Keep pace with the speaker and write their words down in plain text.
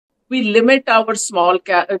we limit our small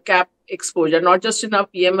cap exposure, not just in our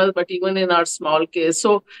PML, but even in our small case.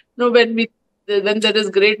 So, when there is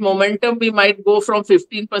great momentum, we might go from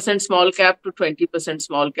 15% small cap to 20%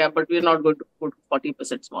 small cap, but we're not going to go to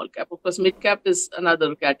 40% small cap. Of course, mid cap is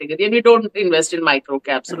another category, and we don't invest in micro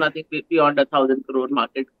cap, so nothing beyond 1,000 crore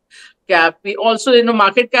market cap. We also,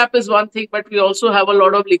 market cap is one thing, but we also have a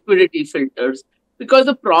lot of liquidity filters. Because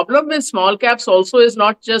the problem with small caps also is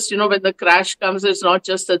not just, when the crash comes, it's not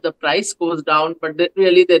just that the price goes down, but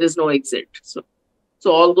really there is no exit. So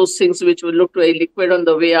all those things which will look very liquid on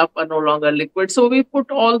the way up are no longer liquid. So we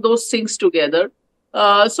put all those things together.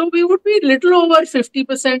 So we would be little over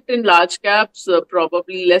 50% in large caps,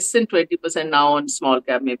 probably less than 20% now on small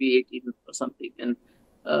cap, maybe 18 or something, and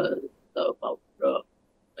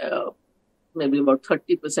maybe about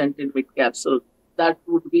 30% in mid cap. So that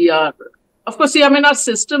would be our, of course, our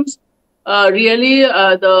systems really,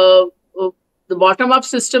 the bottom up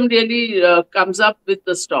system really comes up with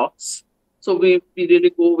the stocks. So we really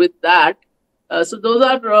go with that. So those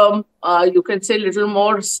are, you can say, little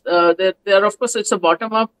more. There, of course, it's a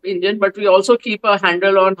bottom-up engine, but we also keep a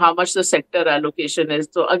handle on how much the sector allocation is.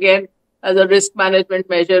 So again, as a risk management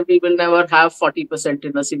measure, we will never have 40%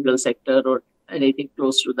 in a single sector or anything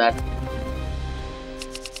close to that.